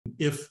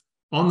if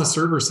on the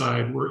server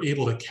side, we're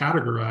able to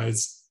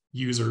categorize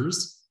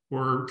users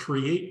or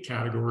create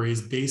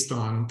categories based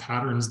on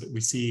patterns that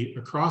we see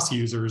across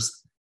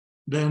users,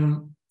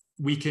 then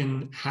we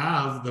can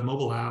have the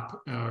mobile app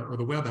or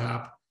the web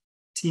app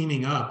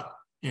teaming up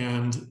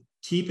and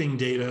keeping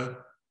data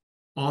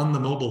on the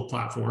mobile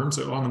platform,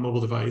 so on the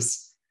mobile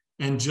device,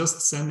 and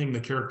just sending the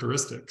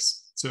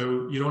characteristics.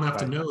 So you don't have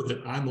to know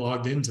that I'm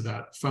logged into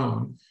that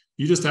phone.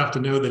 You just have to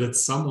know that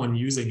it's someone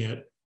using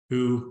it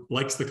who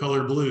likes the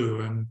color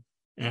blue and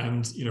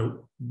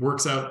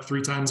works out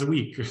 3 times a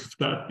week. If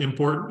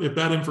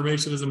that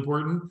information is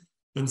important,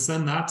 then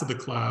send that to the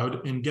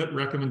cloud and get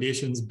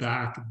recommendations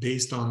back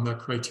based on the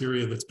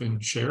criteria that's been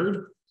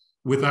shared,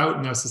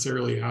 without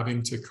necessarily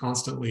having to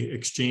constantly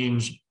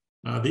exchange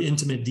the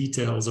intimate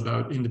details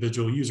about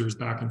individual users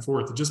back and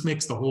forth. It just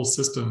makes the whole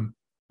system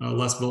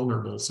less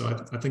vulnerable. So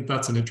I think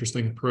that's an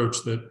interesting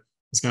approach that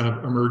is kind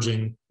of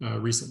emerging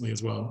recently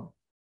as well.